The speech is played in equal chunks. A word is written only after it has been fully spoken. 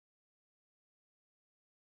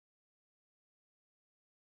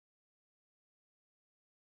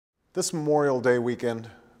This Memorial Day weekend,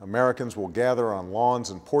 Americans will gather on lawns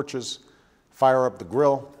and porches, fire up the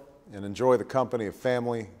grill, and enjoy the company of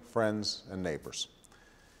family, friends, and neighbors.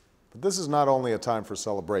 But this is not only a time for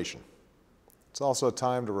celebration. It's also a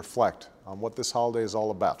time to reflect on what this holiday is all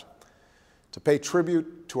about, to pay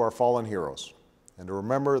tribute to our fallen heroes, and to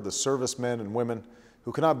remember the servicemen and women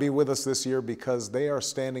who cannot be with us this year because they are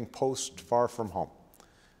standing post far from home,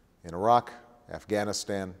 in Iraq,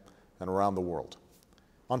 Afghanistan, and around the world.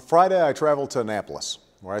 On Friday, I traveled to Annapolis,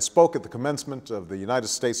 where I spoke at the commencement of the United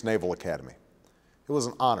States Naval Academy. It was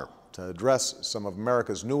an honor to address some of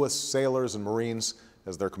America's newest sailors and Marines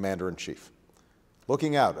as their commander-in-chief.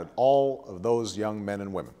 Looking out at all of those young men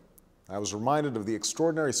and women, I was reminded of the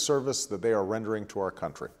extraordinary service that they are rendering to our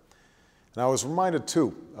country. And I was reminded,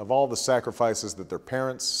 too, of all the sacrifices that their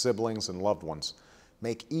parents, siblings, and loved ones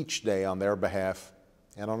make each day on their behalf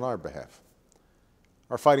and on our behalf.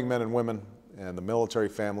 Our fighting men and women and the military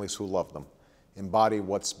families who love them embody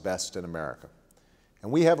what's best in America.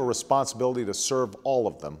 And we have a responsibility to serve all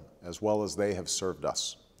of them as well as they have served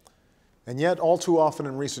us. And yet, all too often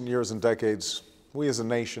in recent years and decades, we as a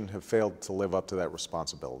nation have failed to live up to that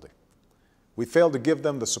responsibility. We failed to give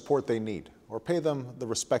them the support they need or pay them the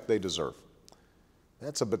respect they deserve.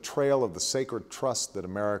 That's a betrayal of the sacred trust that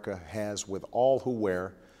America has with all who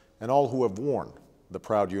wear and all who have worn the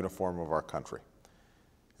proud uniform of our country.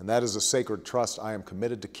 And that is a sacred trust I am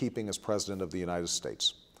committed to keeping as President of the United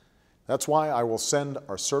States. That's why I will send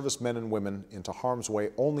our servicemen and women into harm's way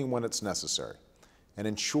only when it's necessary and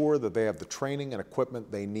ensure that they have the training and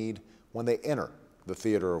equipment they need when they enter the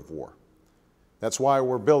theater of war. That's why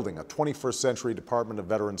we're building a 21st Century Department of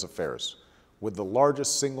Veterans Affairs with the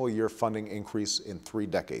largest single-year funding increase in 3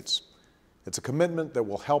 decades. It's a commitment that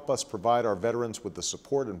will help us provide our veterans with the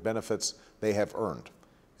support and benefits they have earned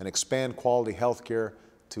and expand quality health care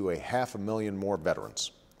to 500,000 more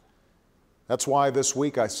veterans. That's why this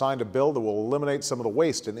week I signed a bill that will eliminate some of the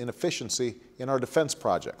waste and inefficiency in our defense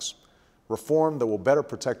projects, reform that will better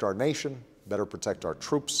protect our nation, better protect our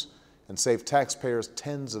troops, and save taxpayers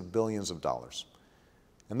tens of billions of dollars.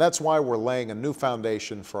 And that's why we're laying a new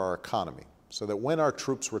foundation for our economy, so that when our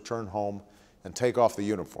troops return home and take off the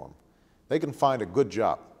uniform, they can find a good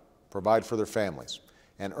job, provide for their families,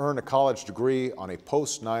 and earn a college degree on a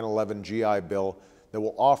post-9/11 GI Bill that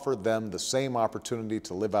will offer them the same opportunity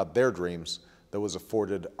to live out their dreams that was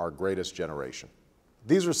afforded our greatest generation.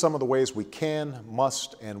 These are some of the ways we can,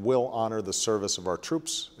 must, and will honor the service of our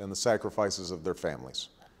troops and the sacrifices of their families.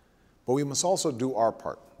 But we must also do our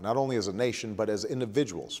part, not only as a nation, but as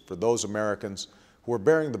individuals, for those Americans who are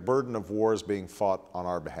bearing the burden of wars being fought on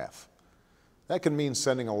our behalf. That can mean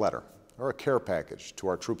sending a letter or a care package to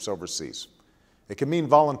our troops overseas. It can mean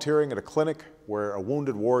volunteering at a clinic where a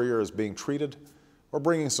wounded warrior is being treated, or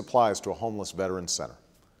bringing supplies to a homeless veterans center.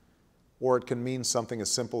 Or it can mean something as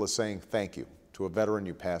simple as saying thank you to a veteran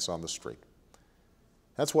you pass on the street.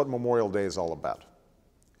 That's what Memorial Day is all about.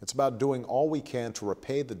 It's about doing all we can to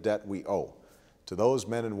repay the debt we owe to those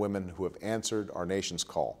men and women who have answered our nation's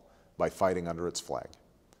call by fighting under its flag.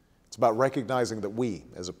 It's about recognizing that we,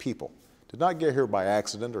 as a people, did not get here by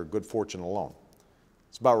accident or good fortune alone.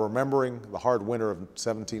 It's about remembering the hard winter of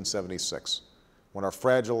 1776, when our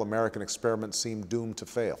fragile American experiment seemed doomed to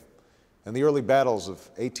fail, and the early battles of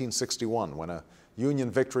 1861, when a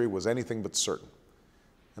Union victory was anything but certain,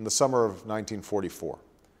 and the summer of 1944,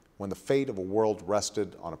 when the fate of a world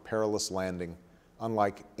rested on a perilous landing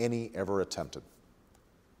unlike any ever attempted.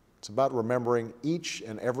 It's about remembering each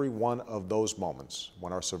and every one of those moments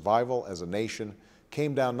when our survival as a nation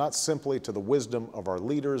came down not simply to the wisdom of our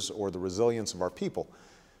leaders or the resilience of our people,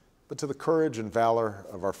 but to the courage and valor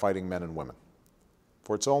of our fighting men and women.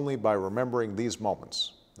 For it's only by remembering these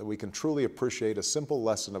moments that we can truly appreciate a simple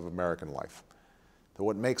lesson of American life, that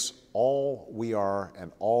what makes all we are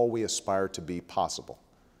and all we aspire to be possible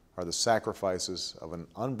are the sacrifices of an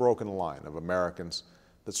unbroken line of Americans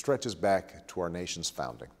that stretches back to our nation's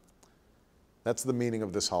founding. That's the meaning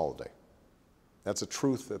of this holiday. That's a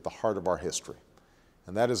truth at the heart of our history.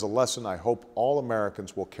 And that is a lesson I hope all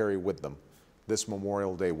Americans will carry with them this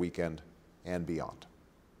Memorial Day weekend and beyond.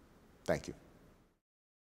 Thank you.